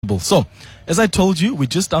So, as I told you, we're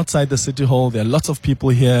just outside the City Hall. There are lots of people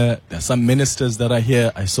here. There are some ministers that are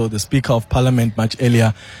here. I saw the Speaker of Parliament much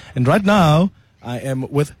earlier. And right now, I am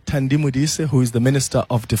with Thandi Modise, who is the Minister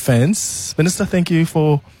of Defense. Minister, thank you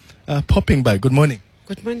for popping by. Good morning.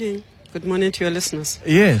 Good morning. Good morning to your listeners.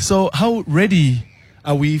 Yeah, so how ready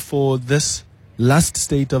are we for this last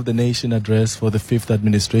State of the Nation address for the 5th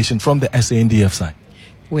administration from the SANDF side?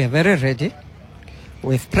 We are very ready.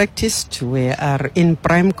 We've practiced. We are in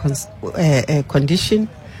prime condition.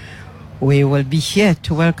 We will be here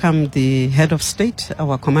to welcome the head of state,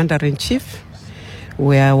 our commander-in-chief,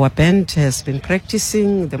 where our band has been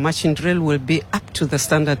practicing. The marching drill will be up to the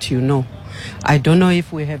standard you know. I don't know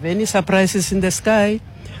if we have any surprises in the sky,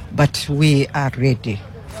 but we are ready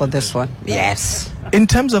for this one. Yes. In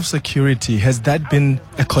terms of security, has that been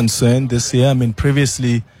a concern this year? I mean,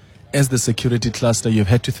 previously, as the security cluster, you've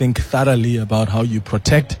had to think thoroughly about how you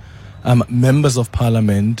protect members of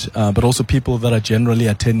parliament, but also people that are generally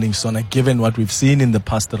attending Sona, given what we've seen in the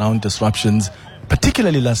past around disruptions,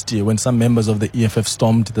 particularly last year when some members of the EFF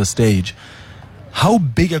stormed the stage. How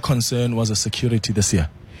big a concern was the security this year?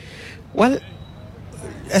 Well,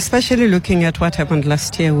 especially looking at what happened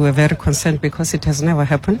last year, we were very concerned because it has never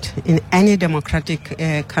happened in any democratic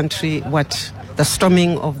country. What the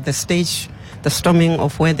storming of the stage, the storming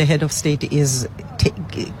of where the head of state is,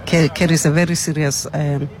 carries a very serious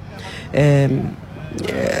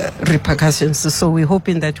repercussions. So we're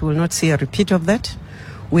hoping that we will not see a repeat of that.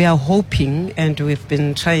 We are hoping, and we've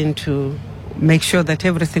been trying to make sure that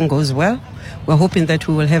everything goes well. We're hoping that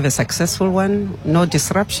we will have a successful one, no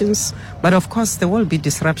disruptions. But of course, there will be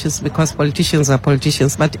disruptions because politicians are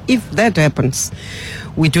politicians. But if that happens,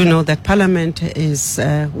 we do know that Parliament is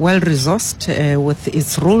well-resourced with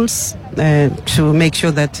its rules to make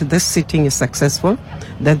sure that this sitting is successful,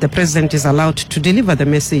 that the President is allowed to deliver the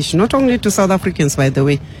message, not only to South Africans, by the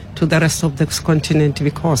way, to the rest of this continent,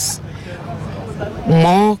 because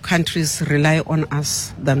more countries rely on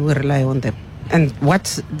us than we rely on them. And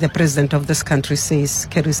what the president of this country says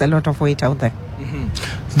carries a lot of weight out there.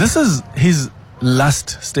 Mm-hmm. This is his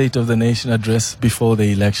last State of the Nation address before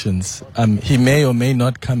the elections. He may or may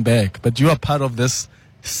not come back, but you are part of this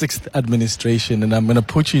 6th administration, and I'm going to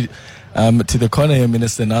put you to the corner here,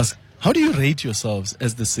 Minister, and ask, how do you rate yourselves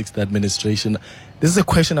as the 6th administration? This is a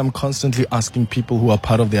question I'm constantly asking people who are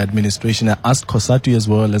part of the administration. I asked Kosatu as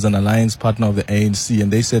well as an alliance partner of the ANC,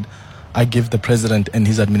 and they said, I give the president and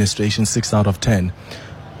his administration 6 out of 10.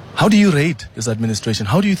 How do you rate this administration?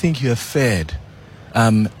 How do you think you have fared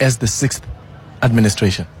as the 6th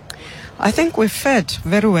administration? I think we've fared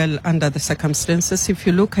very well under the circumstances. If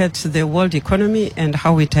you look at the world economy and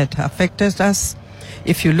how it had affected us,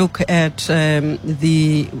 if you look at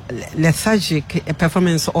the lethargic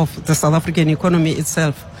performance of the South African economy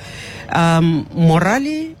itself,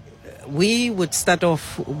 morally, we would start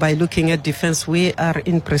off by looking at defense. We are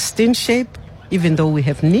in pristine shape, even though we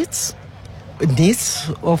have needs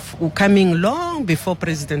of coming long before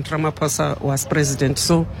President Ramaphosa was president.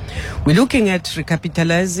 So we're looking at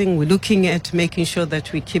recapitalizing, we're looking at making sure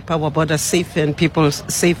that we keep our borders safe and people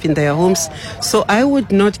safe in their homes. So I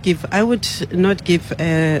would not give Ramaphosa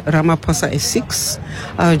a 6.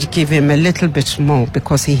 I would give him a little bit more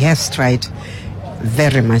because he has tried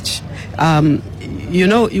very much. You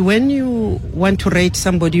know, when you want to rate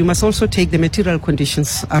somebody, you must also take the material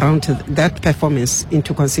conditions around that performance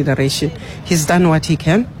into consideration. He's done what he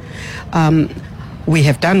can. We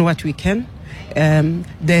have done what we can.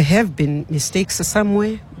 There have been mistakes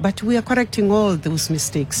somewhere, but we are correcting all those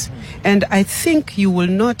mistakes. And I think you will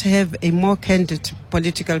not have a more candid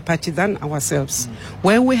political party than ourselves.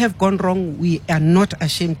 Where we have gone wrong, we are not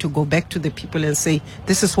ashamed to go back to the people and say,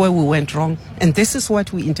 this is where we went wrong, and this is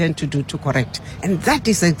what we intend to do to correct. And that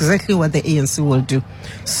is exactly what the ANC will do.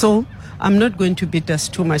 So I'm not going to beat us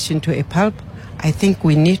too much into a pulp. I think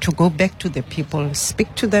we need to go back to the people,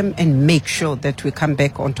 speak to them, and make sure that we come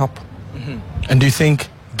back on top. Mm-hmm. And do you think,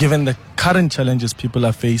 given the current challenges people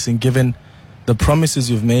are facing, given the promises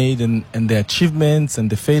you've made and the achievements and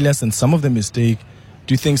the failures and some of the mistakes,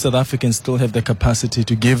 do you think South Africans still have the capacity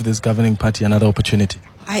to give this governing party another opportunity?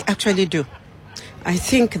 I actually do. I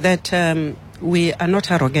think that we are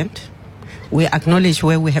not arrogant. We acknowledge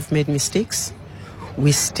where we have made mistakes.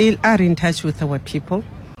 We still are in touch with our people.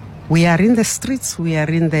 We are in the streets. We are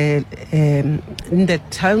in the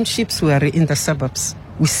townships. We are in the suburbs.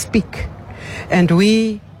 We speak. And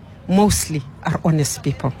we mostly are honest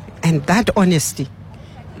people. And that honesty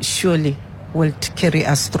surely will carry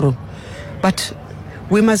us through. But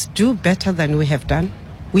we must do better than we have done.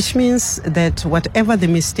 which means that whatever the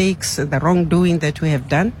mistakes, the wrongdoing that we have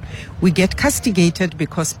done, we get castigated,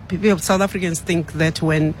 because people, South Africans think that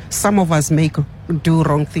when some of us do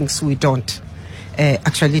wrong things, we don't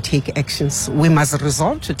actually take actions. We must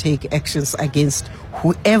resolve to take actions against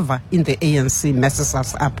whoever in the ANC messes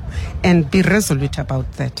us up, and be resolute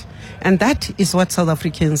about that. And that is what South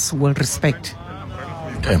Africans will respect.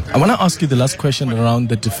 Okay. I want to ask you the last question around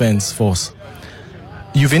the Defence Force.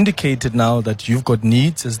 You've indicated now that you've got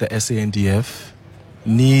needs as the SANDF.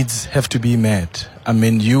 Needs have to be met. I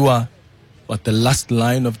mean, you are the last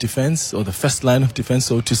line of defense, or the first line of defense,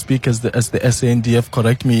 so to speak, as the SANDF.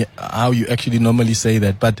 Correct me how you actually normally say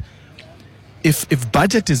that. But if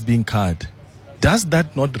budget is being cut, does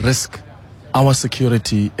that not risk our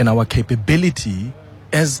security and our capability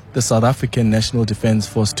as the South African National Defence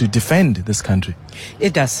Force to defend this country?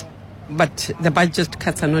 It does. But the budget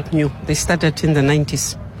cuts are not new. They started in the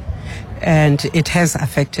 90s, and it has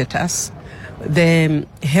affected us. There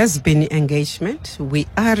has been engagement. We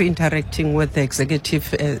are interacting with the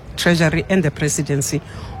executive, treasury and the presidency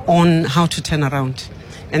on how to turn around.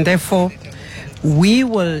 And therefore, we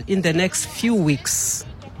will, in the next few weeks,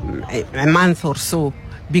 a month or so,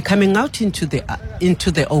 be coming out into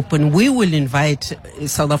the open. We will invite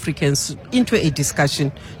South Africans into a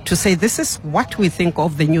discussion to say, this is what we think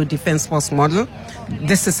of the new Defence Force model.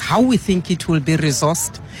 This is how we think it will be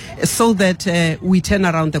resourced, so that we turn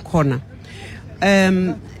around the corner.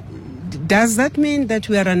 Does that mean that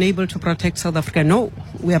we are unable to protect South Africa? No,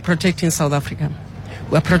 we are protecting South Africa.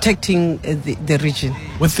 We are protecting the region.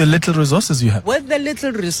 With the little resources you have? With the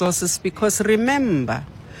little resources, because remember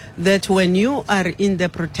that when you are in the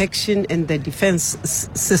protection and the defense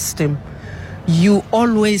system, you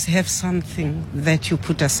always have something that you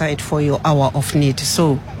put aside for your hour of need.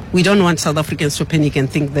 So we don't want South Africans to panic and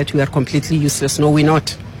think that we are completely useless. No, we're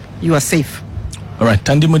not. You are safe. All right,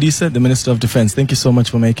 Thandi Modise, the Minister of Defence, thank you so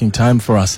much for making time for us.